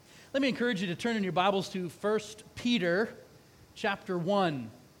Let me encourage you to turn in your Bibles to 1 Peter chapter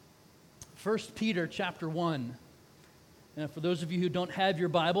 1. 1 Peter chapter 1. And for those of you who don't have your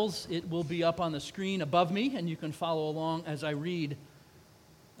Bibles, it will be up on the screen above me, and you can follow along as I read.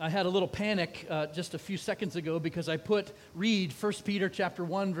 I had a little panic just a few seconds ago because I read 1 Peter chapter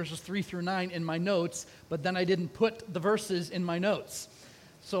 1, verses 3 through 9 in my notes, but then I didn't put the verses in my notes.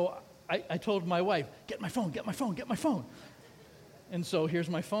 So I told my wife, get my phone. And so here's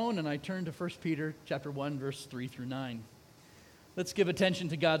my phone, and I turn to 1 Peter chapter 1, verse 3 through 9. Let's give attention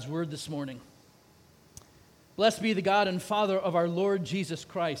to God's word this morning. Blessed be the God and Father of our Lord Jesus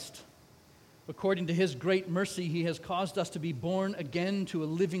Christ. According to his great mercy, he has caused us to be born again to a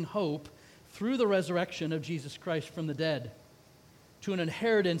living hope through the resurrection of Jesus Christ from the dead, to an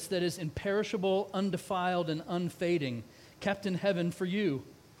inheritance that is imperishable, undefiled, and unfading, kept in heaven for you,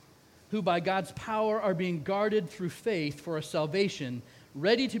 who by God's power are being guarded through faith for a salvation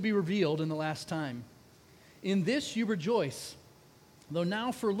ready to be revealed in the last time. In this you rejoice, though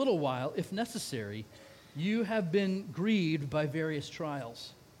now for a little while, if necessary, you have been grieved by various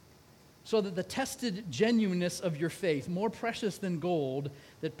trials, so that the tested genuineness of your faith, more precious than gold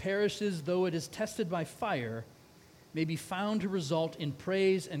that perishes though it is tested by fire, may be found to result in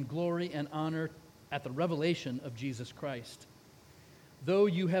praise and glory and honor at the revelation of Jesus Christ. Though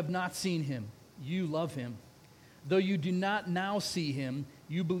you have not seen him, you love him. Though you do not now see him,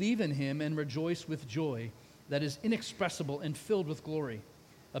 you believe in him and rejoice with joy that is inexpressible and filled with glory,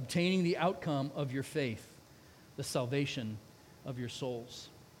 obtaining the outcome of your faith, the salvation of your souls.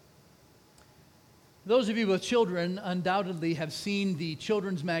 Those of you with children undoubtedly have seen the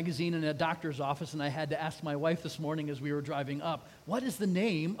children's magazine in a doctor's office, and I had to ask my wife this morning as we were driving up, what is the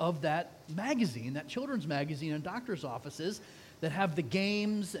name of that magazine, that children's magazine in doctor's offices that have the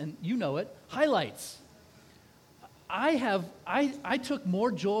games and, you know it, highlights? I took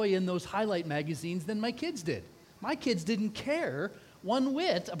more joy in those highlight magazines than my kids did. My kids didn't care one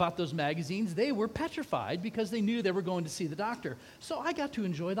whit about those magazines. They were petrified because they knew they were going to see the doctor. So I got to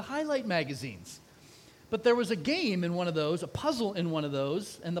enjoy the highlight magazines. But there was a game in one of those, a puzzle in one of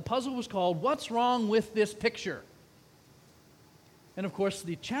those, and the puzzle was called, What's Wrong with This Picture? And of course,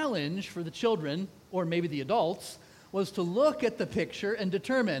 the challenge for the children, or maybe the adults, was to look at the picture and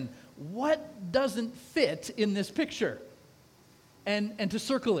determine what doesn't fit in this picture, and to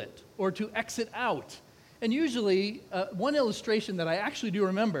circle it or to exit out. And usually, one illustration that I actually do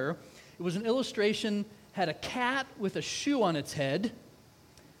remember, it was an illustration, had a cat with a shoe on its head,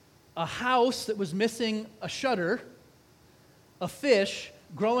 a house that was missing a shutter, a fish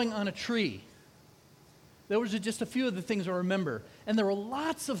growing on a tree. Those are just a few of the things I remember. And there were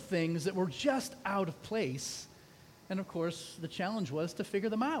lots of things that were just out of place. And of course, the challenge was to figure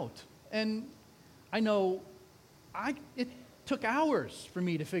them out. And I know it took hours for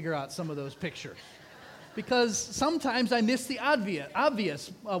me to figure out some of those pictures. Because sometimes I miss the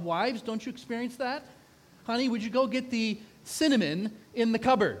obvious. Wives, don't you experience that? Honey, would you go get the cinnamon in the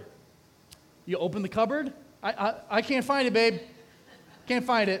cupboard? You open the cupboard. I can't find it, babe. Can't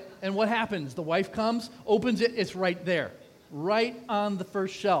find it. And what happens? The wife comes, opens it, it's right there. Right on the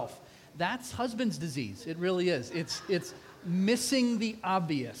first shelf. That's husband's disease. It really is. It's missing the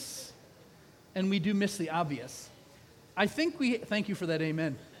obvious. And we do miss the obvious. Thank you for that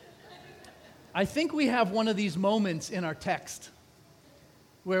amen. I think we have one of these moments in our text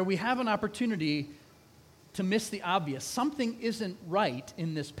where we have an opportunity to miss the obvious. Something isn't right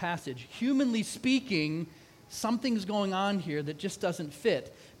in this passage. Humanly speaking, something's going on here that just doesn't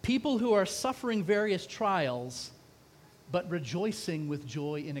fit. People who are suffering various trials, but rejoicing with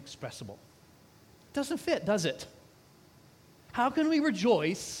joy inexpressible. Doesn't fit, does it? How can we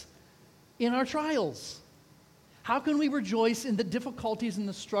rejoice in our trials? How can we rejoice in the difficulties and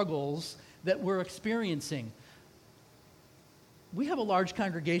the struggles that we're experiencing? We have a large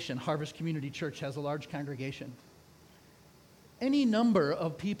congregation. Harvest Community Church has a large congregation. Any number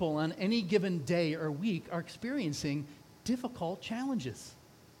of people on any given day or week are experiencing difficult challenges.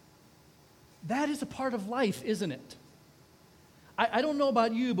 That is a part of life, isn't it? I don't know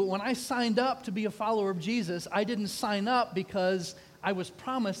about you, but when I signed up to be a follower of Jesus, I didn't sign up because I was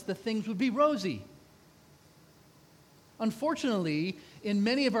promised that things would be rosy. Unfortunately, in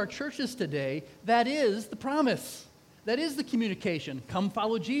many of our churches today, that is the promise. That is the communication. Come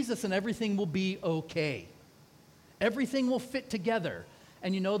follow Jesus and everything will be okay. Everything will fit together.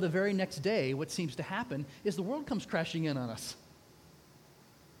 And you know, the very next day, what seems to happen is the world comes crashing in on us.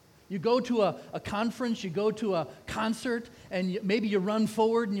 You go to a conference, you go to a concert, and maybe you run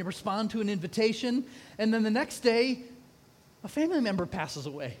forward and you respond to an invitation, and then the next day, a family member passes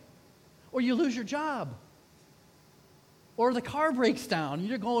away, or you lose your job. Or the car breaks down and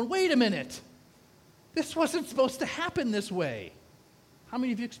you're going, wait a minute, this wasn't supposed to happen this way. How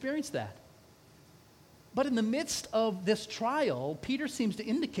many of you experienced that? But in the midst of this trial, Peter seems to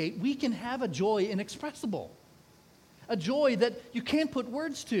indicate we can have a joy inexpressible, a joy that you can't put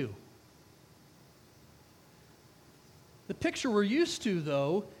words to. The picture we're used to,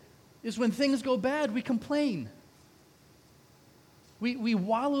 though, is when things go bad, we complain. We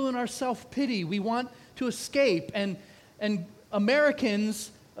wallow in our self-pity. We want to escape. And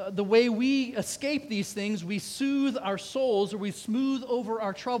Americans, the way we escape these things, we soothe our souls, or we smooth over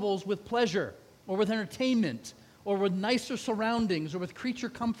our troubles with pleasure, or with entertainment, or with nicer surroundings, or with creature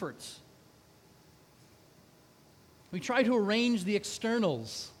comforts. We try to arrange the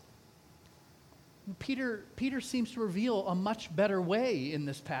externals. Peter seems to reveal a much better way in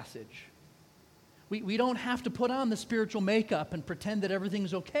this passage. We don't have to put on the spiritual makeup and pretend that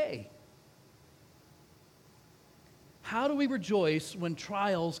everything's okay. How do we rejoice when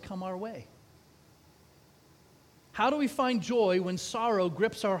trials come our way? How do we find joy when sorrow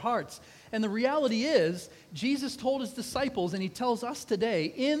grips our hearts? And the reality is, Jesus told his disciples, and he tells us today,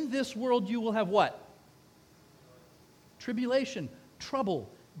 in this world you will have what? Tribulation, trouble,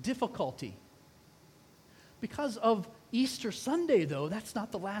 difficulty. Because of Easter Sunday, though, that's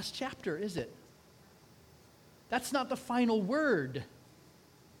not the last chapter, is it? That's not the final word.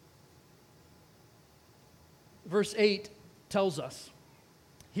 Verse 8 tells us,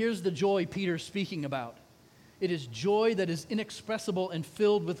 here's the joy Peter's speaking about. It is joy that is inexpressible and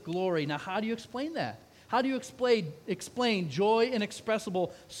filled with glory. Now, how do you explain that? How do you explain joy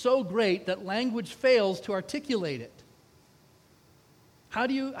inexpressible so great that language fails to articulate it? How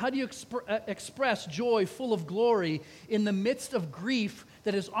do you express joy full of glory in the midst of grief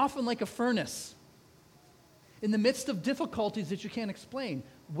that is often like a furnace? In the midst of difficulties that you can't explain?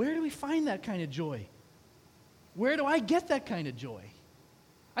 Where do we find that kind of joy? Where do I get that kind of joy?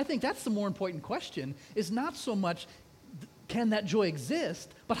 I think that's the more important question, is not so much can that joy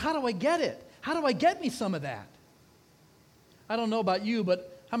exist, but how do I get it? How do I get me some of that? I don't know about you,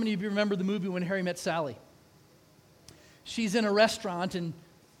 but how many of you remember the movie When Harry Met Sally? She's in a restaurant and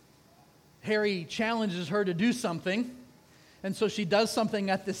Harry challenges her to do something. And so she does something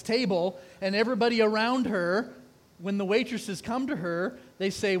at this table, and everybody around her, when the waitresses come to her, they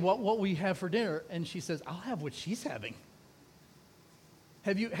say, what will we have for dinner? And she says, I'll have what she's having.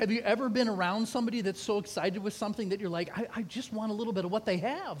 Have you ever been around somebody that's so excited with something that you're like, I just want a little bit of what they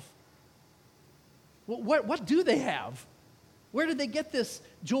have? What do they have? Where did they get this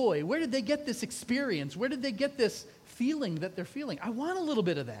joy? Where did they get this experience? Where did they get this feeling that they're feeling? I want a little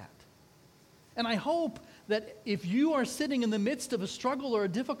bit of that. And I hope that if you are sitting in the midst of a struggle or a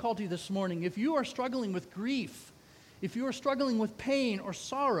difficulty this morning, if you are struggling with grief, if you are struggling with pain or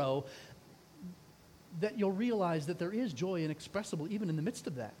sorrow, that you'll realize that there is joy inexpressible even in the midst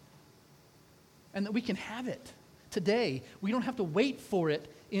of that. And that we can have it today. We don't have to wait for it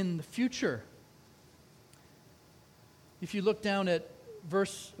in the future. If you look down at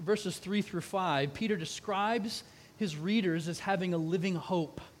verses 3 through 5, Peter describes his readers as having a living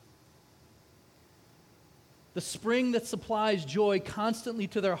hope. The spring that supplies joy constantly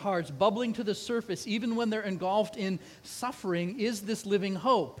to their hearts, bubbling to the surface even when they're engulfed in suffering, is this living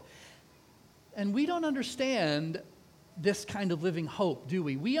hope. And we don't understand this kind of living hope, do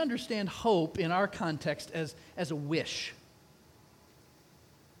we? We understand hope in our context as a wish.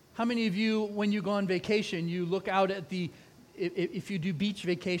 How many of you, when you go on vacation, you look out at if you do beach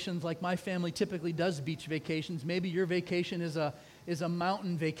vacations like my family typically does beach vacations, maybe your vacation is a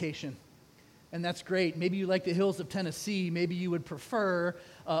mountain vacation. And that's great. Maybe you like the hills of Tennessee. Maybe you would prefer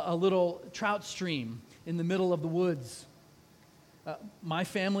a little trout stream in the middle of the woods. My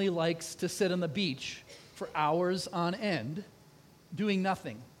family likes to sit on the beach for hours on end doing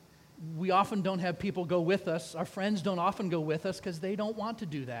nothing. We often don't have people go with us. Our friends don't often go with us because they don't want to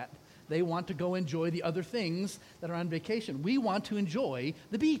do that. They want to go enjoy the other things that are on vacation. We want to enjoy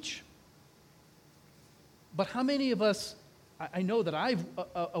the beach. But how many of us, I know that I've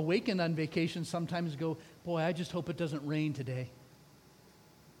awakened on vacation sometimes go, boy, I just hope it doesn't rain today.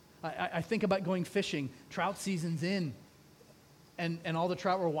 I think about going fishing. Trout season's in, and all the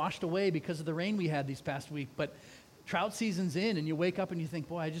trout were washed away because of the rain we had these past week. But trout season's in, and you wake up and you think,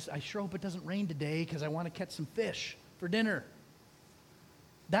 boy, I sure hope it doesn't rain today because I want to catch some fish for dinner.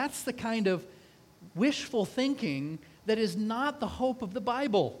 That's the kind of wishful thinking that is not the hope of the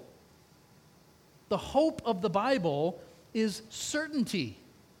Bible. The hope of the Bible is certainty.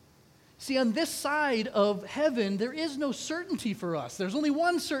 See, on this side of heaven, there is no certainty for us. There's only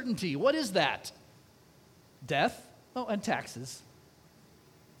one certainty. What is that? Death. Oh, and taxes.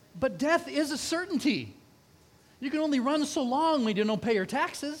 But death is a certainty. You can only run so long when you don't pay your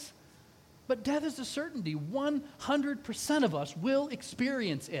taxes. But death is a certainty. 100% of us will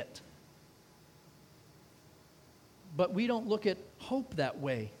experience it. But we don't look at hope that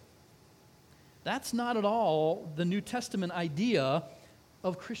way. That's not at all the New Testament idea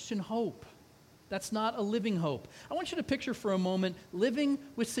of Christian hope. That's not a living hope. I want you to picture for a moment living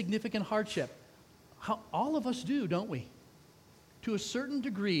with significant hardship. All of us do, don't we? To a certain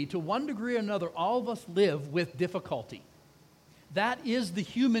degree, to one degree or another, all of us live with difficulty. That is the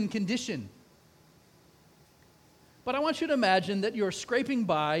human condition. But I want you to imagine that you're scraping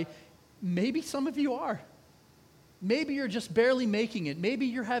by. Maybe some of you are. Maybe you're just barely making it. Maybe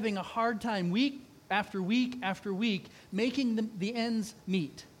you're having a hard time week after week after week making the ends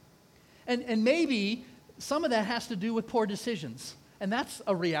meet. And maybe some of that has to do with poor decisions. And that's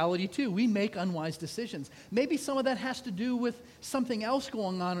a reality too. We make unwise decisions. Maybe some of that has to do with something else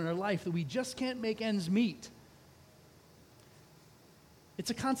going on in our life that we just can't make ends meet. It's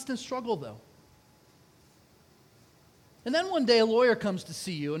a constant struggle though. And then one day a lawyer comes to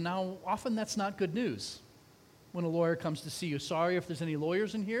see you, and now often that's not good news when a lawyer comes to see you. Sorry if there's any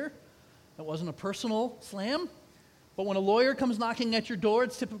lawyers in here. That wasn't a personal slam. But when a lawyer comes knocking at your door,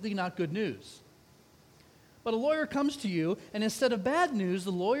 it's typically not good news. But a lawyer comes to you, and instead of bad news,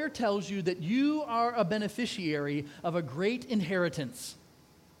 the lawyer tells you that you are a beneficiary of a great inheritance.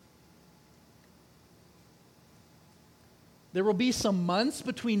 There will be some months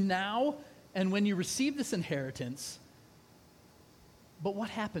between now and when you receive this inheritance. But what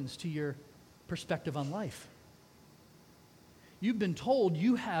happens to your perspective on life? You've been told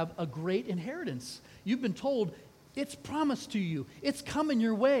you have a great inheritance. You've been told it's promised to you. It's coming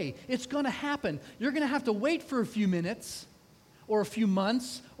your way. It's going to happen. You're going to have to wait for a few minutes or a few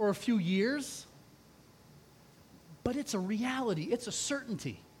months or a few years. But it's a reality. It's a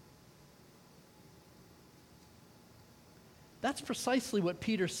certainty. That's precisely what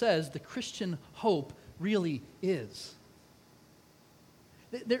Peter says the Christian hope really is.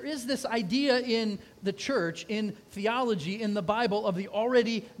 There is this idea in the church, in theology, in the Bible of the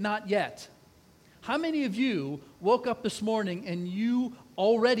already not yet. How many of you woke up this morning and you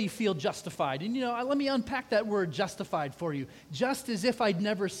already feel justified? And let me unpack that word justified for you. Just as if I'd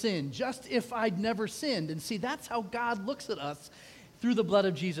never sinned. Just if I'd never sinned. And see, that's how God looks at us through the blood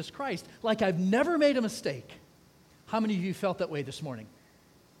of Jesus Christ. Like I've never made a mistake. How many of you felt that way this morning?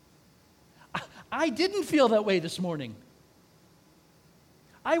 I didn't feel that way this morning.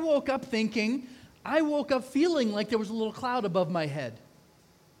 I woke up feeling like there was a little cloud above my head.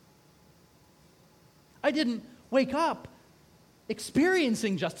 I didn't wake up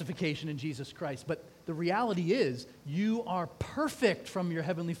experiencing justification in Jesus Christ, but the reality is you are perfect from your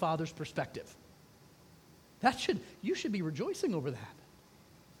Heavenly Father's perspective. You should be rejoicing over that.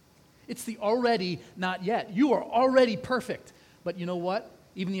 It's the already not yet. You are already perfect. But you know what?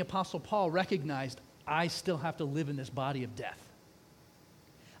 Even the Apostle Paul recognized, I still have to live in this body of death.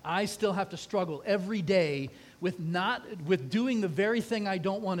 I still have to struggle every day with doing the very thing I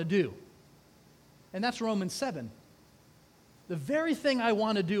don't want to do. And that's Romans 7. The very thing I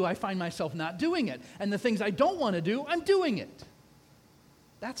want to do, I find myself not doing it. And the things I don't want to do, I'm doing it.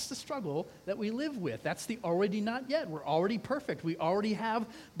 That's the struggle that we live with. That's the already not yet. We're already perfect. We already have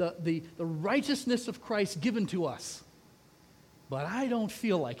the righteousness of Christ given to us. But I don't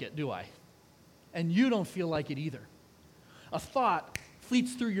feel like it, do I? And you don't feel like it either. A thought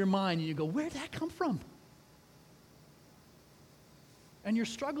fleets through your mind and you go, where'd that come from? And you're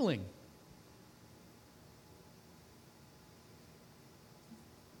struggling.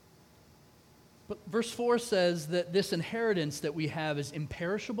 But verse 4 says that this inheritance that we have is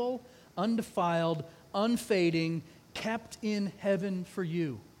imperishable, undefiled, unfading, kept in heaven for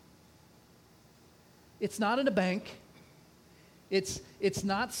you. It's not in a bank. It's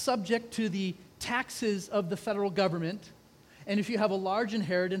not subject to the taxes of the federal government. And if you have a large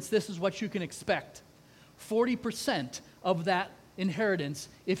inheritance, this is what you can expect. 40% of that inheritance,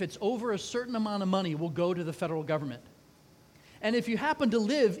 if it's over a certain amount of money, will go to the federal government. And if you happen to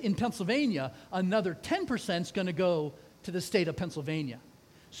live in Pennsylvania, another 10% is going to go to the state of Pennsylvania.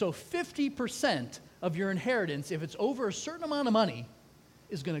 So 50% of your inheritance, if it's over a certain amount of money,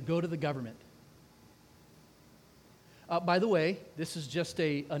 is going to go to the government. By the way, this is just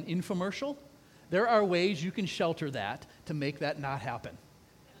an infomercial. There are ways you can shelter that to make that not happen.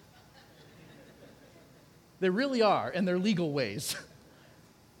 There really are, and they're legal ways.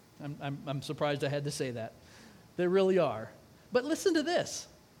 I'm surprised I had to say that. There really are. But listen to this.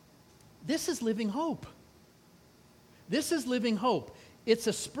 This is living hope. This is living hope. It's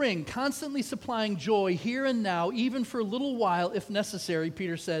a spring constantly supplying joy here and now, even for a little while, if necessary,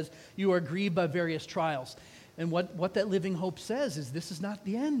 Peter says, you are grieved by various trials. And what that living hope says is this is not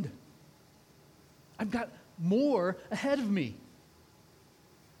the end. I've got more ahead of me.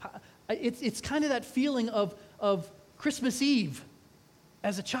 It's kind of that feeling of Christmas Eve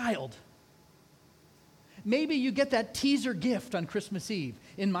as a child. Maybe you get that teaser gift on Christmas Eve.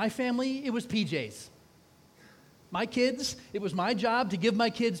 In my family, it was PJs. My kids, it was my job to give my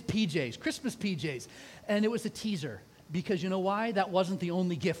kids PJs, Christmas PJs. And it was a teaser because you know why? That wasn't the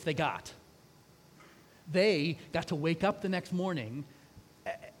only gift they got. They got to wake up the next morning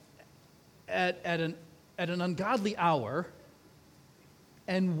at an ungodly hour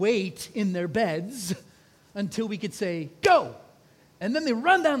and wait in their beds until we could say, go! And then they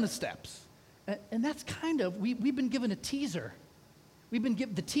run down the steps. And that's kind of, we've been given a teaser.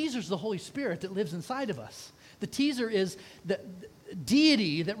 The teaser's the Holy Spirit that lives inside of us. The teaser is the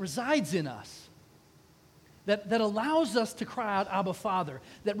deity that resides in us. That allows us to cry out, Abba, Father,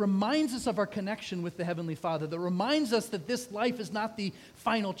 that reminds us of our connection with the Heavenly Father, that reminds us that this life is not the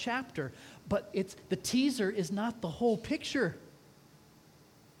final chapter, but the teaser is not the whole picture.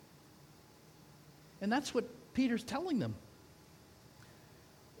 And that's what Peter's telling them.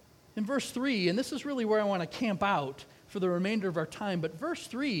 In verse 3, and this is really where I want to camp out for the remainder of our time, but verse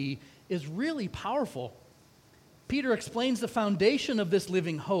 3 is really powerful. Peter explains the foundation of this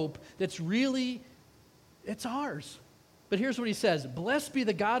living hope that's really it's ours. But here's what he says. Blessed be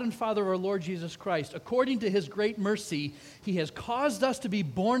the God and Father of our Lord Jesus Christ. According to his great mercy, he has caused us to be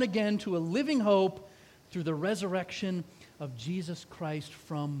born again to a living hope through the resurrection of Jesus Christ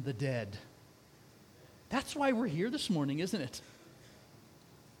from the dead. That's why we're here this morning, isn't it?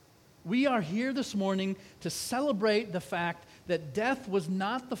 We are here this morning to celebrate the fact that death was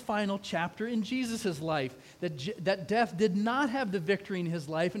not the final chapter in Jesus' life, that death did not have the victory in his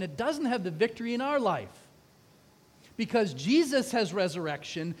life, and it doesn't have the victory in our life. Because Jesus has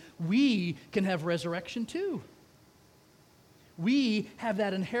resurrection, we can have resurrection too. We have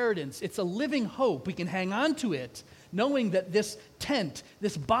that inheritance. It's a living hope. We can hang on to it, knowing that this tent,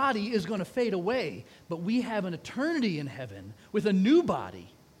 this body is going to fade away, but we have an eternity in heaven with a new body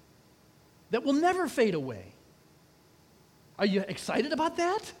that will never fade away. Are you excited about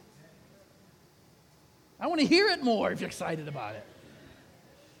that? I want to hear it more if you're excited about it.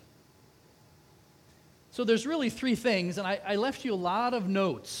 So there's really three things, and I left you a lot of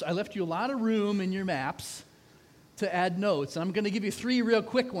notes. I left you a lot of room in your maps to add notes. And I'm going to give you three real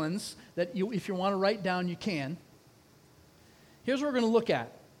quick ones that if you want to write down, you can. Here's what we're going to look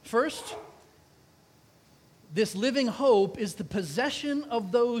at. First, this living hope is the possession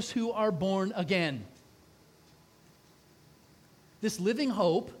of those who are born again. This living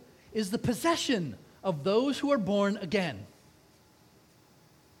hope is the possession of those who are born again.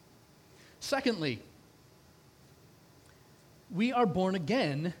 Secondly, we are born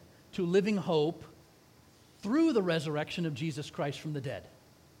again to living hope through the resurrection of Jesus Christ from the dead.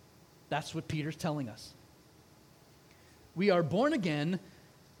 That's what Peter's telling us. We are born again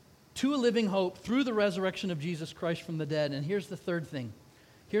to a living hope through the resurrection of Jesus Christ from the dead. And here's the third thing.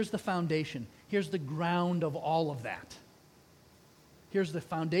 Here's the foundation. Here's the ground of all of that. Here's the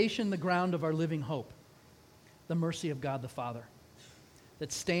foundation, the ground of our living hope. The mercy of God the Father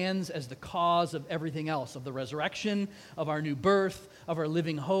that stands as the cause of everything else, of the resurrection, of our new birth, of our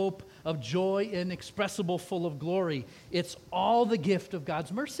living hope, of joy inexpressible, full of glory. It's all the gift of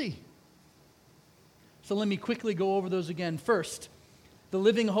God's mercy. So let me quickly go over those again. First, the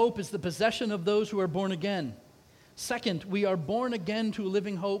living hope is the possession of those who are born again. Second, we are born again to a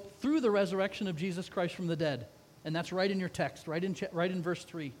living hope through the resurrection of Jesus Christ from the dead. And that's right in your text, right in verse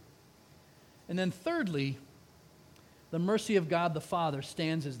 3. And then thirdly, the mercy of God the Father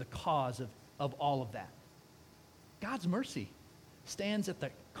stands as the cause of all of that. God's mercy stands at the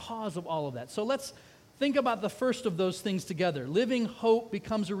cause of all of that. So let's think about the first of those things together. Living hope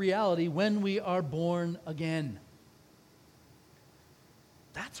becomes a reality when we are born again.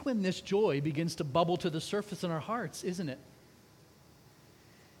 That's when this joy begins to bubble to the surface in our hearts, isn't it?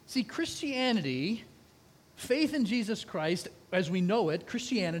 See, Christianity, faith in Jesus Christ, as we know it,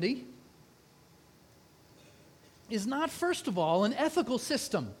 Christianity, is not, first of all, an ethical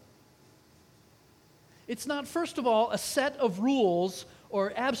system. It's not, first of all, a set of rules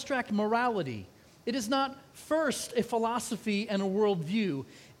or abstract morality. It is not, first, a philosophy and a worldview.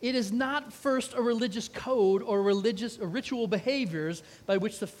 It is not, first, a religious code or religious or ritual behaviors by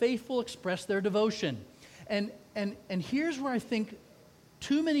which the faithful express their devotion. And here's where I think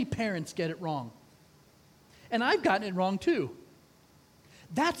too many parents get it wrong. And I've gotten it wrong too.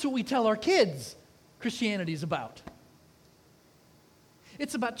 That's what we tell our kids Christianity is about.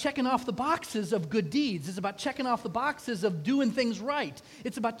 It's about checking off the boxes of good deeds. It's about checking off the boxes of doing things right.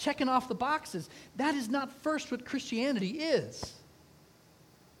 It's about checking off the boxes. That is not first what Christianity is.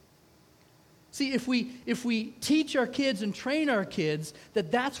 See, if we teach our kids and train our kids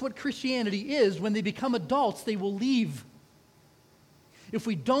that that's what Christianity is, when they become adults, they will leave. If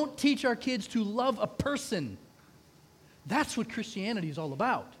we don't teach our kids to love a person, that's what Christianity is all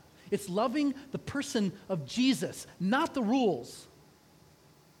about. It's loving the person of Jesus, not the rules.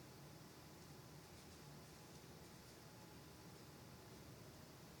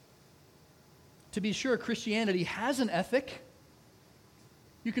 To be sure, Christianity has an ethic.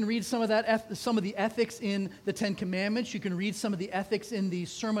 You can read some of the ethics in the Ten Commandments. You can read some of the ethics in the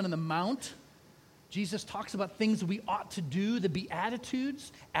Sermon on the Mount. Jesus talks about things that we ought to do, the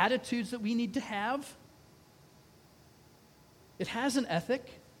Beatitudes, attitudes that we need to have. It has an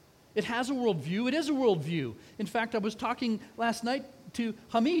ethic. It has a worldview. It is a worldview. In fact, I was talking last night to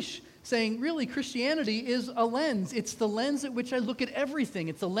Hamish, saying, really, Christianity is a lens. It's the lens at which I look at everything.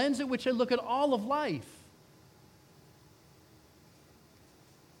 It's the lens at which I look at all of life.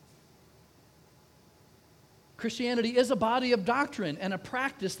 Christianity is a body of doctrine and a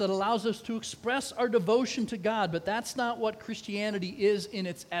practice that allows us to express our devotion to God, but that's not what Christianity is in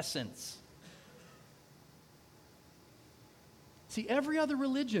its essence. See, every other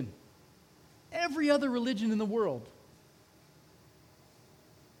religion in the world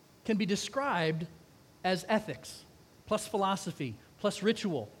can be described as ethics, plus philosophy, plus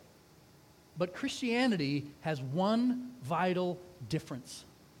ritual. But Christianity has one vital difference,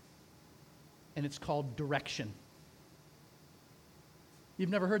 and it's called direction. You've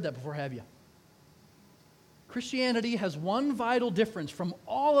never heard that before, have you? Christianity has one vital difference from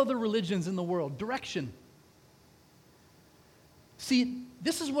all other religions in the world: direction. See,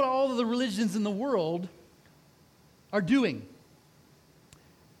 this is what all of the religions in the world are doing.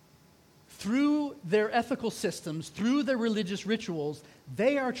 Through their ethical systems, through their religious rituals,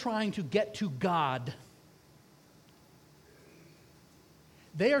 they are trying to get to God.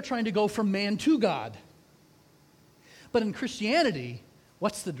 They are trying to go from man to God. But in Christianity,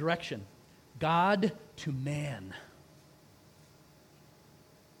 what's the direction? God to man.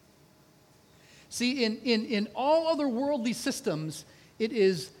 See, in all other worldly systems, it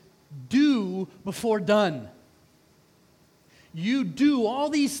is do before done. You do all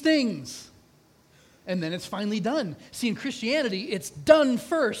these things, and then it's finally done. See, in Christianity, it's done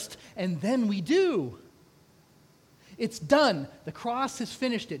first, and then we do. It's done. The cross has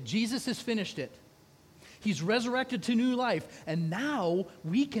finished it. Jesus has finished it. He's resurrected to new life, and now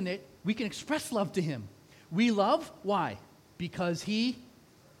we can express love to him. We love, why? Because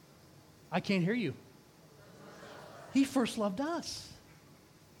I can't hear you. He first loved us.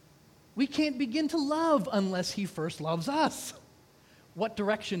 We can't begin to love unless he first loves us. What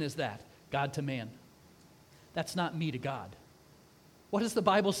direction is that? God to man. That's not me to God. What does the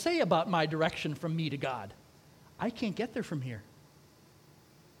Bible say about my direction from me to God? I can't get there from here.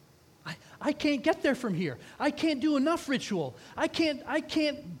 I can't get there from here. I can't do enough ritual. I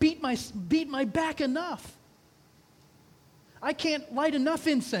can't beat my back enough. I can't light enough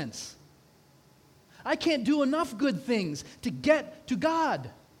incense. I can't do enough good things to get to God.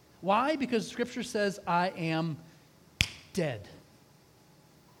 Why? Because Scripture says I am dead.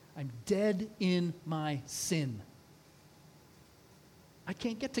 I'm dead in my sin. I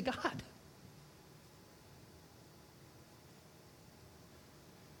can't get to God.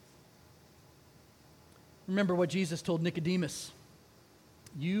 Remember what Jesus told Nicodemus.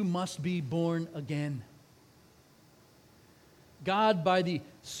 You must be born again. God, by the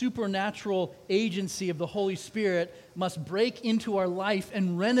supernatural agency of the Holy Spirit, must break into our life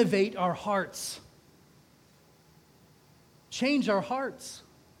and renovate our hearts. Change our hearts.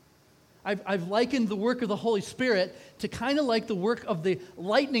 I've likened the work of the Holy Spirit to kind of like the work of the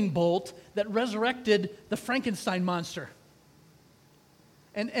lightning bolt that resurrected the Frankenstein monster.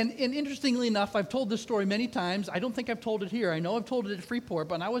 And interestingly enough, I've told this story many times. I don't think I've told it here. I know I've told it at Freeport,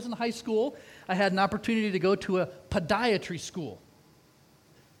 but when I was in high school, I had an opportunity to go to a podiatry school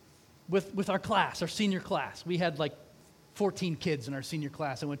with our class, our senior class. We had like 14 kids in our senior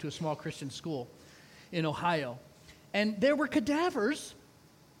class. I went to a small Christian school in Ohio. And there were cadavers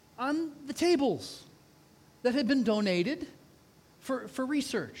on the tables that had been donated for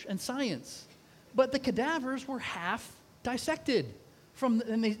research and science. But the cadavers were half dissected.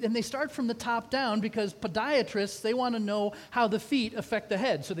 And they start from the top down because podiatrists, they want to know how the feet affect the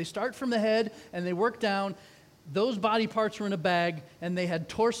head. So they start from the head and they work down. Those body parts were in a bag and they had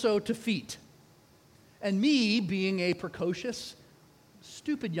torso to feet. And me, being a precocious,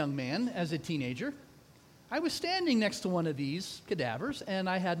 stupid young man as a teenager, I was standing next to one of these cadavers, and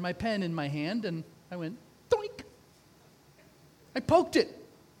I had my pen in my hand, and I went, doink. I poked it.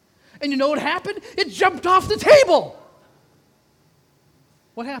 And you know what happened? It jumped off the table.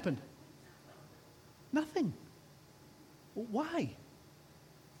 What happened? Nothing. Why?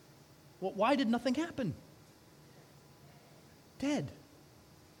 Well, why did nothing happen? Dead.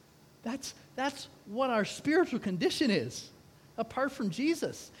 That's what our spiritual condition is, apart from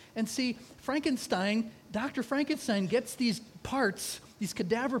Jesus. And see, Dr. Frankenstein gets these parts, these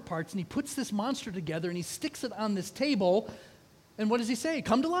cadaver parts, and he puts this monster together, and he sticks it on this table, and what does he say?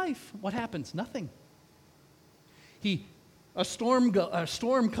 Come to life. What happens? Nothing. A storm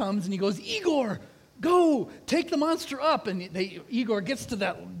comes, and he goes, Igor, go, take the monster up. And Igor gets to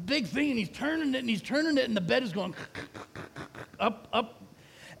that big thing, and he's turning it, and the bed is going up.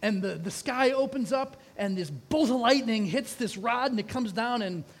 And the sky opens up, and this bolt of lightning hits this rod, and it comes down,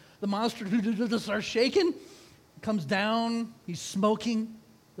 and the monster starts shaking. It comes down, he's smoking,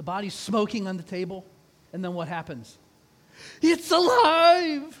 the body's smoking on the table, and then what happens? It's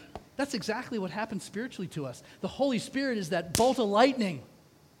alive! That's exactly what happens spiritually to us. The Holy Spirit is that bolt of lightning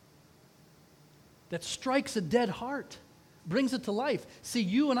that strikes a dead heart, brings it to life. See,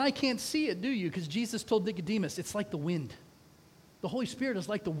 you and I can't see it, do you? Because Jesus told Nicodemus, it's like the wind. The Holy Spirit is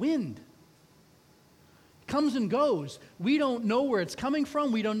like the wind. It comes and goes. We don't know where it's coming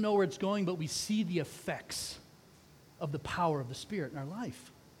from. We don't know where it's going, but we see the effects of the power of the Spirit in our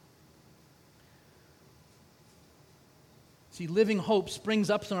life. See, living hope springs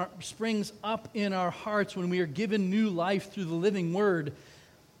up in our hearts when we are given new life through the living Word.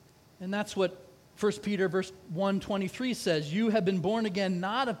 And that's what 1 Peter verse 1:23 says. You have been born again,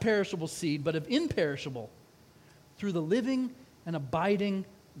 not of perishable seed, but of imperishable, through the living and abiding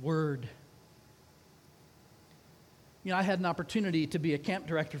Word. You know, I had an opportunity to be a camp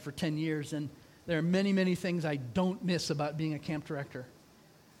director for 10 years, and there are many, many things I don't miss about being a camp director.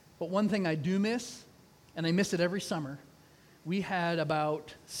 But one thing I do miss, and I miss it every summer, we had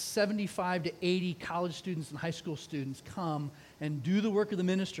about 75 to 80 college students and high school students come and do the work of the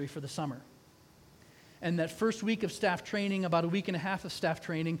ministry for the summer. And that first week of staff training, about a week and a half of staff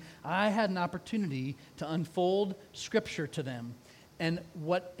training, I had an opportunity to unfold Scripture to them. And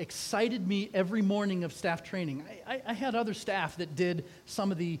what excited me every morning of staff training, I had other staff that did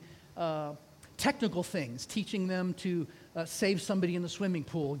some of the technical things, teaching them to save somebody in the swimming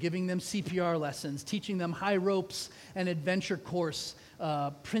pool, giving them CPR lessons, teaching them high ropes and adventure course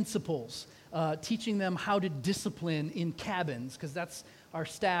principles, teaching them how to discipline in cabins, because that's our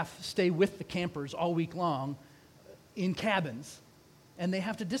staff stay with the campers all week long in cabins, and they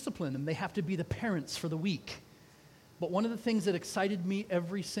have to discipline them. They have to be the parents for the week. But one of the things that excited me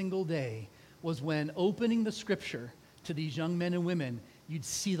every single day was when opening the Scripture to these young men and women, you'd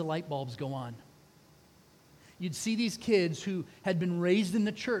see the light bulbs go on. You'd see these kids who had been raised in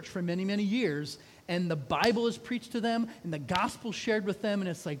the church for many, many years, and the Bible is preached to them, and the gospel shared with them, and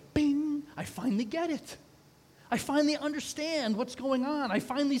it's like, bing, I finally get it. I finally understand what's going on. I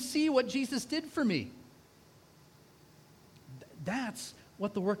finally see what Jesus did for me. That's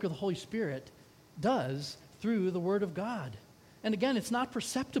what the work of the Holy Spirit does through the Word of God. And again, it's not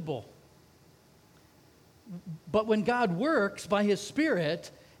perceptible. But when God works by His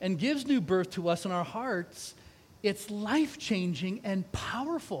Spirit and gives new birth to us in our hearts, it's life-changing and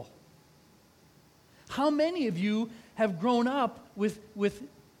powerful. How many of you have grown up with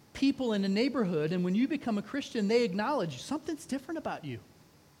people in a neighborhood, and when you become a Christian, they acknowledge something's different about you?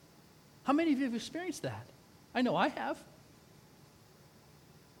 How many of you have experienced that? I know I have.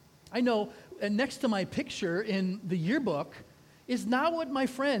 I know next to my picture in the yearbook is not what my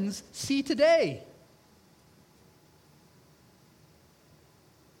friends see today.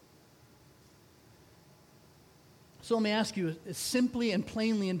 So let me ask you as simply and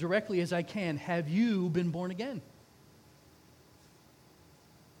plainly and directly as I can, have you been born again?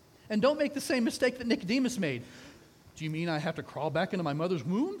 And don't make the same mistake that Nicodemus made. Do you mean I have to crawl back into my mother's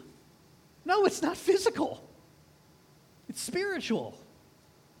womb? No, it's not physical. It's spiritual.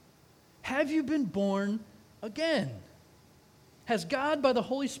 Have you been born again? Has God, by the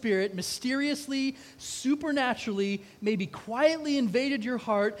Holy Spirit, mysteriously, supernaturally, maybe quietly invaded your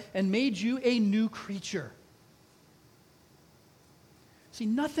heart and made you a new creature? See,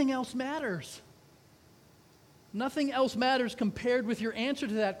 nothing else matters. Nothing else matters compared with your answer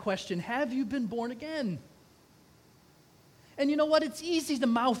to that question. Have you been born again? And you know what? It's easy to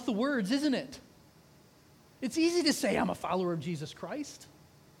mouth the words, isn't it? It's easy to say, I'm a follower of Jesus Christ.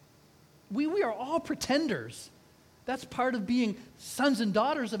 We are all pretenders. That's part of being sons and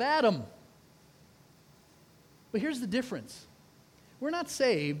daughters of Adam. But here's the difference. We're not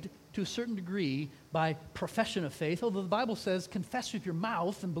saved to a certain degree by profession of faith, although the Bible says confess with your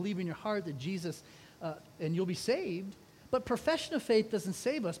mouth and believe in your heart that Jesus, and you'll be saved. But profession of faith doesn't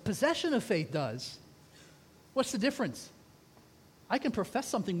save us. Possession of faith does. What's the difference? I can profess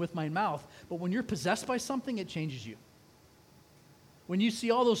something with my mouth, but when you're possessed by something, it changes you. When you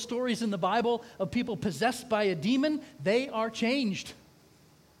see all those stories in the Bible of people possessed by a demon, they are changed.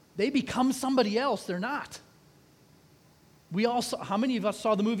 They become somebody else. They're not. How many of us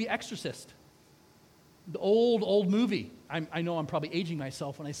saw the movie Exorcist? The old movie. I know I'm probably aging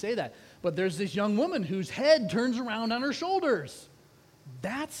myself when I say that, but there's this young woman whose head turns around on her shoulders.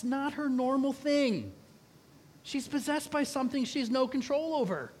 That's not her normal thing. She's possessed by something she has no control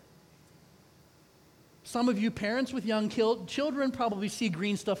over. Some of you parents with young children probably see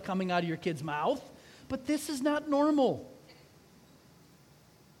green stuff coming out of your kid's mouth, but this is not normal.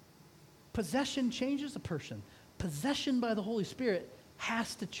 Possession changes a person. Possession by the Holy Spirit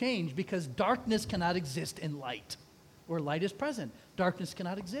has to change because darkness cannot exist in light. Where light is present, darkness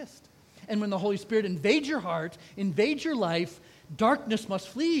cannot exist. And when the Holy Spirit invades your heart, invades your life, darkness must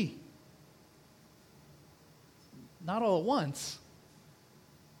flee. Not all at once.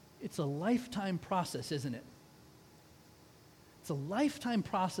 It's a lifetime process, isn't it? It's a lifetime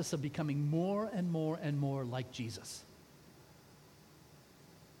process of becoming more and more and more like Jesus.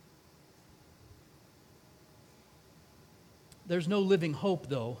 There's no living hope,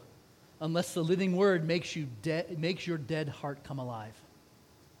 though, unless the living word makes your dead heart come alive.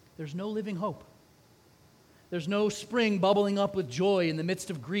 There's no living hope. There's no spring bubbling up with joy in the midst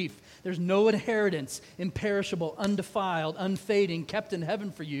of grief. There's no inheritance, imperishable, undefiled, unfading, kept in heaven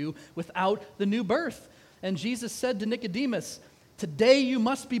for you without the new birth. And Jesus said to Nicodemus, today you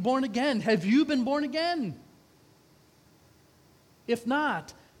must be born again. Have you been born again? If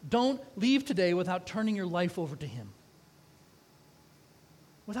not, don't leave today without turning your life over to Him.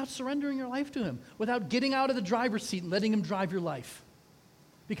 Without surrendering your life to Him. Without getting out of the driver's seat and letting Him drive your life.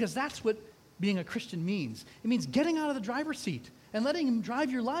 Because that's what being a Christian means. It means getting out of the driver's seat and letting Him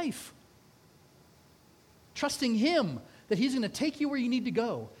drive your life. Trusting Him that He's going to take you where you need to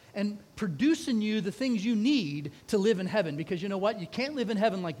go and produce in you the things you need to live in heaven. Because you know what? You can't live in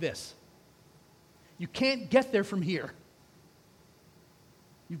heaven like this. You can't get there from here.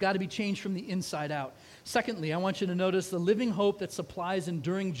 You've got to be changed from the inside out. Secondly, I want you to notice the living hope that supplies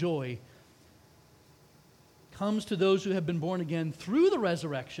enduring joy comes to those who have been born again through the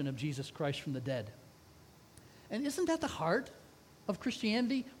resurrection of Jesus Christ from the dead. And isn't that the heart of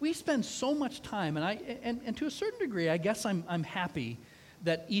Christianity? We spend so much time, and to a certain degree, I guess I'm happy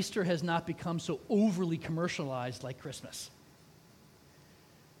that Easter has not become so overly commercialized like Christmas.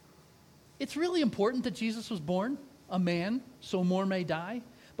 It's really important that Jesus was born, a man, so more may die.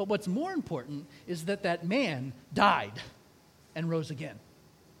 But what's more important is that that man died and rose again.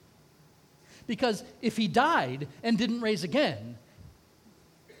 Because if He died and didn't raise again,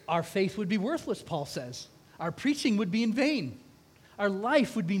 our faith would be worthless, Paul says. Our preaching would be in vain. Our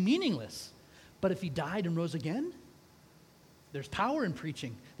life would be meaningless. But if He died and rose again, there's power in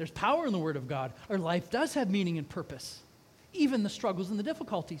preaching. There's power in the Word of God. Our life does have meaning and purpose, even the struggles and the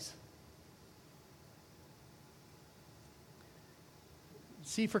difficulties.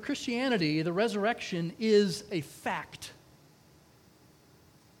 See, for Christianity, the resurrection is a fact.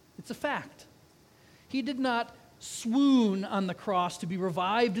 It's a fact. He did not swoon on the cross to be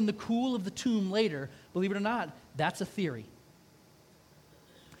revived in the cool of the tomb later. Believe it or not, that's a theory.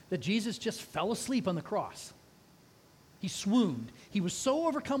 That Jesus just fell asleep on the cross. He swooned. He was so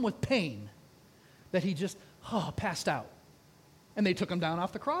overcome with pain that he just passed out. And they took him down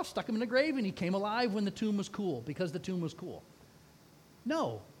off the cross, stuck him in a grave, and he came alive when the tomb was cool, because the tomb was cool.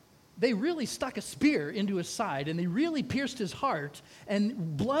 No. They really stuck a spear into his side, and they really pierced his heart,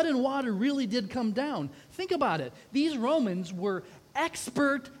 and blood and water really did come down. Think about it. These Romans were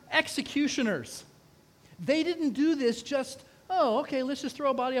expert executioners. They didn't do this just, let's just throw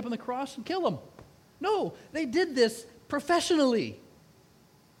a body up on the cross and kill him. No, they did this professionally.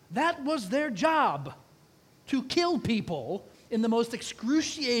 That was their job, to kill people in the most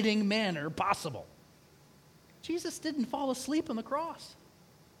excruciating manner possible. Jesus didn't fall asleep on the cross.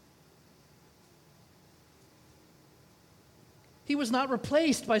 He was not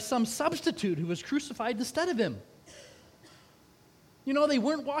replaced by some substitute who was crucified instead of him. You know, they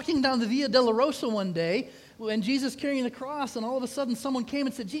weren't walking down the Via Dolorosa one day and Jesus carrying the cross, and all of a sudden someone came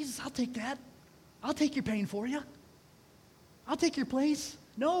and said, Jesus, I'll take that. I'll take your pain for you. I'll take your place.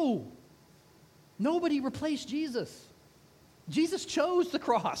 No. Nobody replaced Jesus. Jesus chose the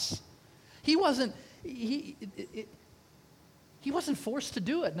cross. He wasn't, He wasn't forced to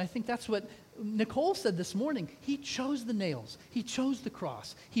do it. And I think that's what Nicole said this morning. He chose the nails. He chose the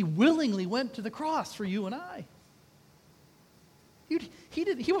cross. He willingly went to the cross for you and I.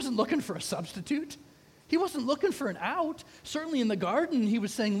 He wasn't looking for a substitute. He wasn't looking for an out. Certainly in the garden, he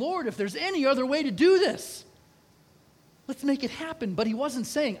was saying, Lord, if there's any other way to do this, let's make it happen. But he wasn't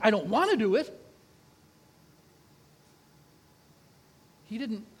saying, I don't want to do it.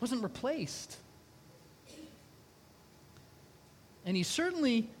 Wasn't replaced. And he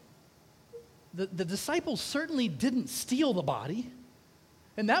certainly, the disciples certainly didn't steal the body.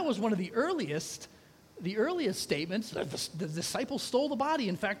 And that was one of the earliest statements. The disciples stole the body.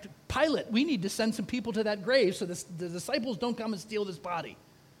 In fact, Pilate, we need to send some people to that grave so the disciples don't come and steal this body.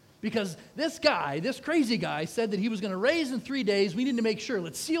 Because this crazy guy, said that he was going to raise in 3 days. We need to make sure.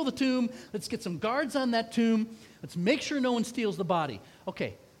 Let's seal the tomb. Let's get some guards on that tomb. Let's make sure no one steals the body.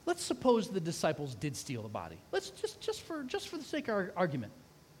 Okay, let's suppose the disciples did steal the body. Let's just for the sake of our argument.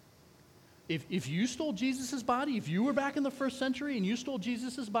 If you stole Jesus' body, if you were back in the first century and you stole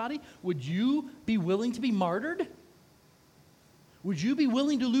Jesus' body, would you be willing to be martyred? Would you be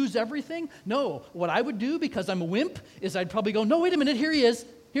willing to lose everything? No. What I would do, because I'm a wimp, is I'd probably go, no, wait a minute, here he is.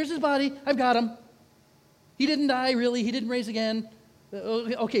 Here's his body. I've got him. He didn't die, really. He didn't raise again.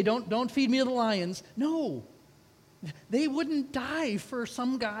 Okay, don't feed me to the lions. No. They wouldn't die for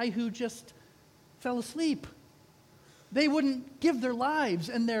some guy who just fell asleep. They wouldn't give their lives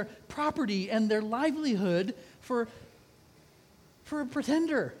and their property and their livelihood for a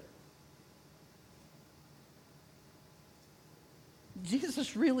pretender.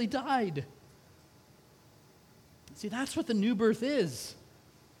 Jesus really died. See, that's what the new birth is.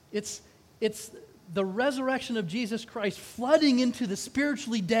 It's the resurrection of Jesus Christ flooding into the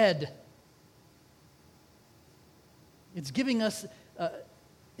spiritually dead. It's giving us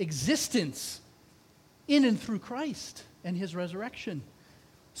existence in and through Christ and his resurrection.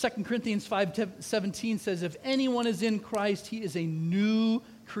 2 Corinthians 5:17 says, if anyone is in Christ, he is a new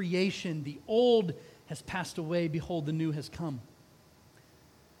creation. The old has passed away. Behold, the new has come.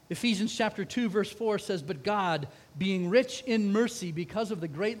 Ephesians chapter 2, verse 4 says, but God, being rich in mercy because of the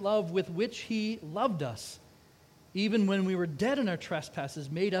great love with which he loved us, even when we were dead in our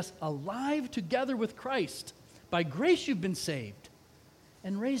trespasses, made us alive together with Christ. By grace you've been saved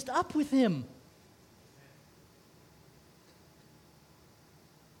and raised up with him.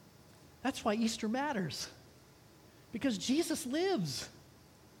 That's why Easter matters. Because Jesus lives.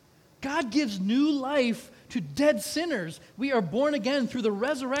 God gives new life to dead sinners. We are born again through the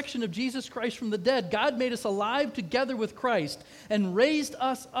resurrection of Jesus Christ from the dead. God made us alive together with Christ and raised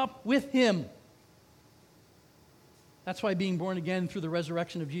us up with him. That's why being born again through the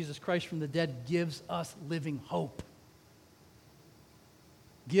resurrection of Jesus Christ from the dead gives us living hope.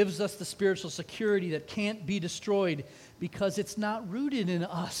 Gives us the spiritual security that can't be destroyed because it's not rooted in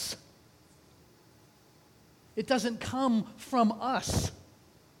us. It doesn't come from us.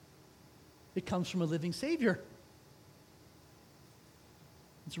 It comes from a living Savior.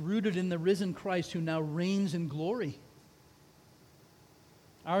 It's rooted in the risen Christ who now reigns in glory.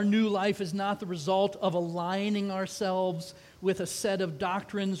 Our new life is not the result of aligning ourselves with a set of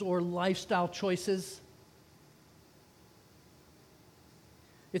doctrines or lifestyle choices.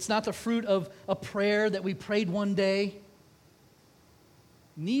 It's not the fruit of a prayer that we prayed one day.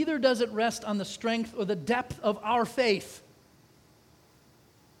 Neither does it rest on the strength or the depth of our faith.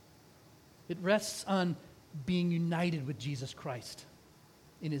 It rests on being united with Jesus Christ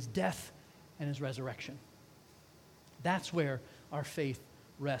in his death and his resurrection. That's where our faith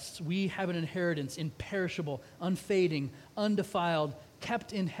rests. We have an inheritance imperishable, unfading, undefiled,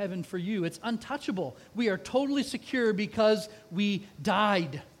 kept in heaven for you. It's untouchable. We are totally secure because we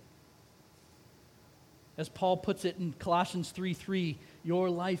died. As Paul puts it in Colossians 3:3, your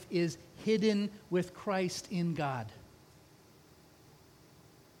life is hidden with Christ in God.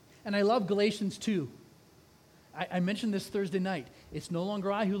 And I love Galatians 2. I mentioned this Thursday night. It's no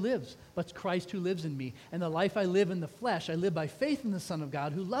longer I who lives, but it's Christ who lives in me. And the life I live in the flesh, I live by faith in the Son of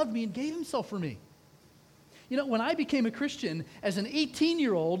God who loved me and gave himself for me. You know, when I became a Christian, as an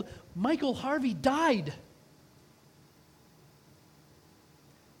 18-year-old, Michael Harvey died.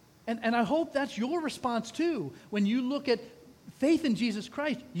 And I hope that's your response too. When you look at faith in Jesus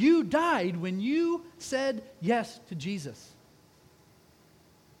Christ, you died when you said yes to Jesus.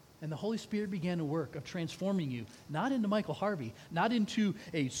 And the Holy Spirit began a work of transforming you, not into Michael Harvey, not into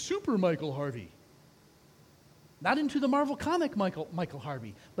a super Michael Harvey, not into the Marvel comic Michael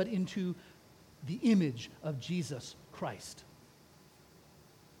Harvey, but into the image of Jesus Christ.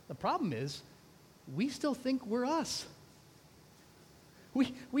 The problem is, we still think we're us.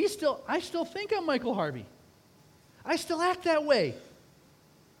 I still think I'm Michael Harvey. I still act that way.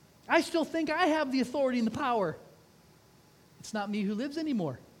 I still think I have the authority and the power. It's not me who lives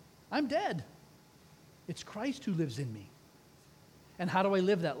anymore. I'm dead. It's Christ who lives in me. And how do I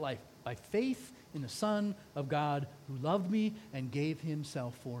live that life? By faith in the Son of God who loved me and gave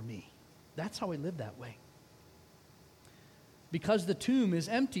himself for me. That's how I live that way. Because the tomb is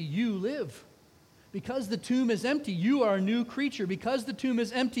empty, you live. Because the tomb is empty, you are a new creature. Because the tomb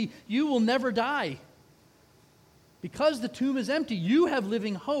is empty, you will never die. Because the tomb is empty, you have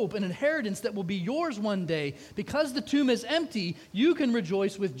living hope, an inheritance that will be yours one day. Because the tomb is empty, you can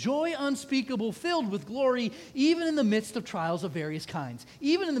rejoice with joy unspeakable, filled with glory, even in the midst of trials of various kinds.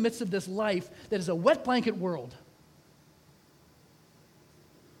 Even in the midst of this life that is a wet blanket world.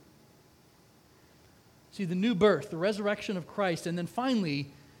 See, the new birth, the resurrection of Christ, and then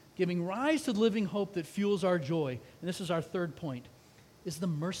finally, giving rise to the living hope that fuels our joy, and this is our third point, is the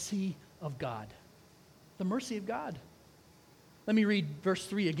mercy of God. The mercy of God. Let me read verse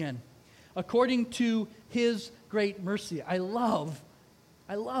 3 again. According to his great mercy. I love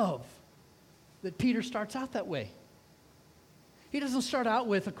that Peter starts out that way. He doesn't start out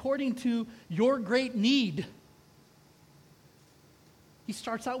with, according to your great need. He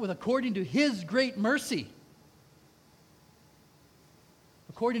starts out with, according to his great mercy.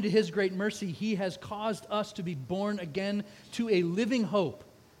 According to his great mercy, he has caused us to be born again to a living hope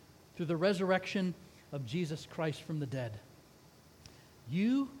through the resurrection of Jesus Christ from the dead.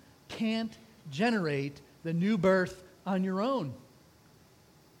 You can't generate the new birth on your own.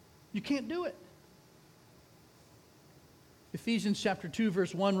 You can't do it. Ephesians chapter 2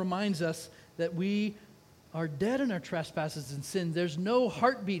 verse 1 reminds us that we are dead in our trespasses and sins. There's no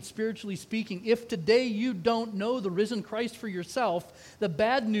heartbeat, spiritually speaking. If today you don't know the risen Christ for yourself, the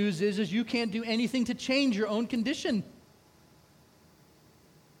bad news is you can't do anything to change your own condition.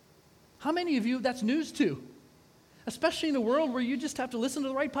 How many of you that's news to? Especially in a world where you just have to listen to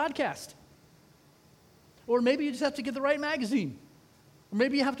the right podcast. Or maybe you just have to get the right magazine. Or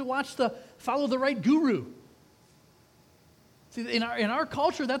maybe you have to follow the right guru. See, in our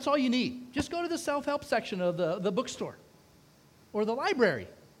culture, that's all you need. Just go to the self-help section of the bookstore or the library.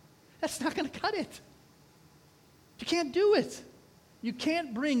 That's not going to cut it. You can't do it. You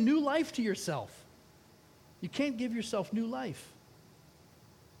can't bring new life to yourself. You can't give yourself new life.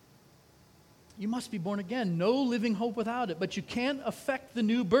 You must be born again. No living hope without it. But you can't affect the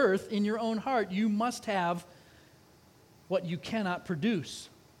new birth in your own heart. You must have what you cannot produce.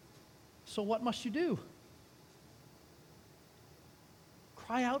 So what must you do?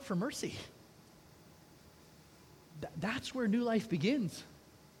 Cry out for mercy. That's where new life begins.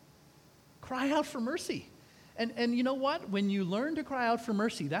 Cry out for mercy. And you know what? When you learn to cry out for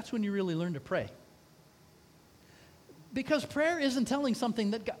mercy, that's when you really learn to pray. Because prayer isn't telling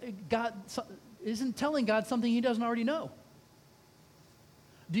something that God isn't telling God something he doesn't already know.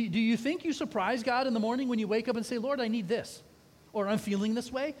 Do you think you surprise God in the morning when you wake up and say, Lord, I need this, or I'm feeling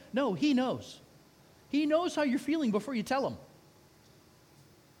this way? No, he knows. He knows how you're feeling before you tell him.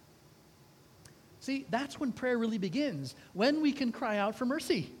 See, that's when prayer really begins, when we can cry out for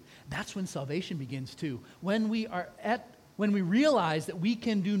mercy. That's when salvation begins too, when we realize that we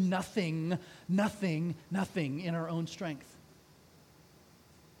can do nothing in our own strength.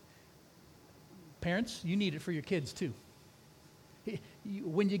 Parents, you need it for your kids too.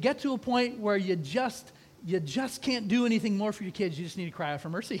 When you get to a point where you just can't do anything more for your kids, you just need to cry out for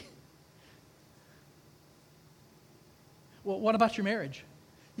mercy. Well, what about your marriage?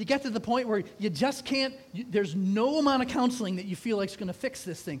 You get to the point where you just can't, there's no amount of counseling that you feel like is going to fix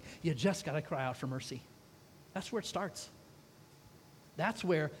this thing. You just got to cry out for mercy. That's where it starts. That's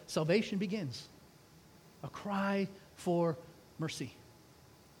where salvation begins. A cry for mercy.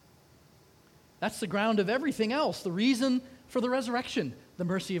 That's the ground of everything else. The reason for the resurrection, the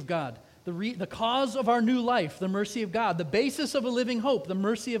mercy of God. The cause of our new life, the mercy of God. The basis of a living hope, the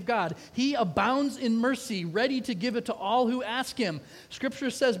mercy of God. He abounds in mercy, ready to give it to all who ask him.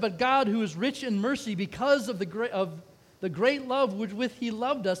 Scripture says, but God, who is rich in mercy, because of the great love with which he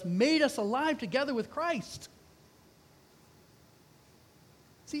loved us, made us alive together with Christ.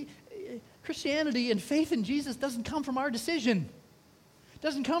 See, Christianity and faith in Jesus doesn't come from our decision. It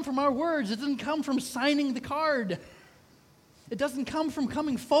doesn't come from our words. It doesn't come from signing the card. It doesn't come from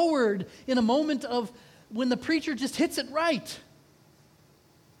coming forward in a moment of when the preacher just hits it right.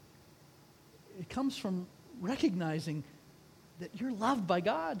 It comes from recognizing that you're loved by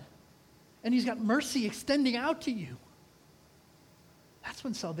God and he's got mercy extending out to you. That's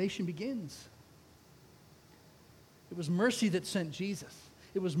when salvation begins. It was mercy that sent Jesus.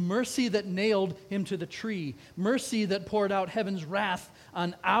 It was mercy that nailed him to the tree. Mercy that poured out heaven's wrath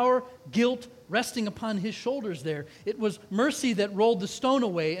on our guilt resting upon his shoulders there. It was mercy that rolled the stone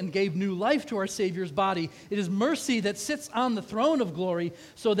away and gave new life to our Savior's body. It is mercy that sits on the throne of glory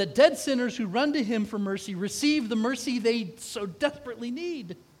so that dead sinners who run to him for mercy receive the mercy they so desperately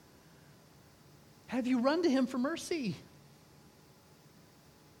need. Have you run to him for mercy?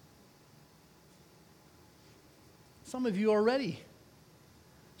 Some of you are ready.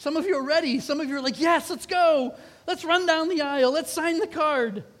 Some of you are ready. Some of you are like, yes, let's go. Let's run down the aisle. Let's sign the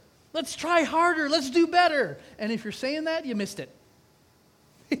card. Let's try harder. Let's do better. And if you're saying that, you missed it.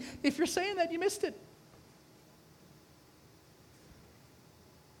 If you're saying that, you missed it.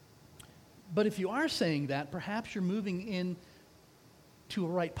 But if you are saying that, perhaps you're moving in to a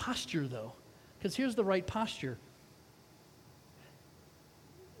right posture, though. Because here's the right posture.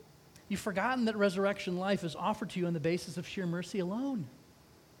 You've forgotten that resurrection life is offered to you on the basis of sheer mercy alone.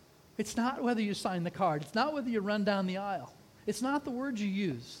 It's not whether you sign the card. It's not whether you run down the aisle. It's not the words you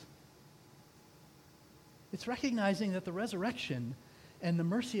use. It's recognizing that the resurrection and the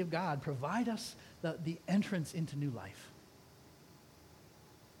mercy of God provide us the entrance into new life.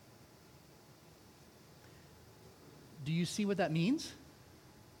 Do you see what that means?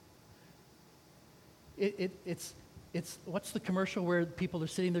 It's what's the commercial where people are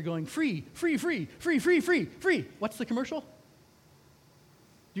sitting there going, free, free, free, free, free, free, free. What's the commercial?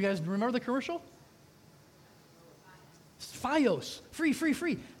 Do you guys remember the commercial? Fios, free, free,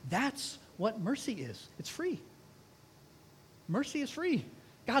 free. That's what mercy is. It's free. Mercy is free.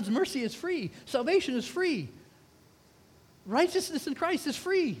 God's mercy is free. Salvation is free. Righteousness in Christ is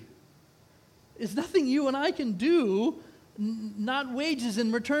free. It's nothing you and I can do, not wages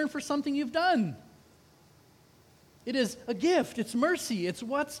in return for something you've done. It is a gift. It's mercy. It's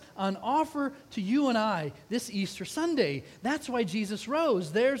what's on offer to you and I this Easter Sunday. That's why Jesus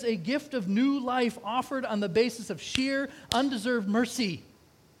rose. There's a gift of new life offered on the basis of sheer, undeserved mercy.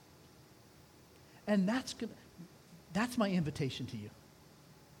 And that's my invitation to you.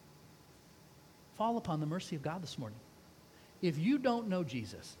 Fall upon the mercy of God this morning. If you don't know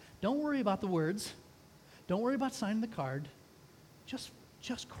Jesus, don't worry about the words. Don't worry about signing the card. Just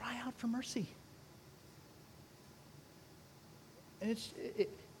cry out for mercy. And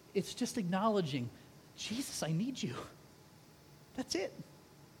it's just acknowledging, Jesus, I need you. That's it.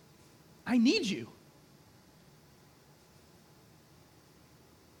 I need you.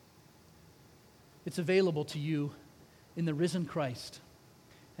 It's available to you in the risen Christ.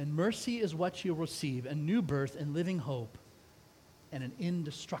 And mercy is what you'll receive, a new birth and living hope and an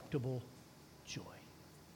indestructible joy.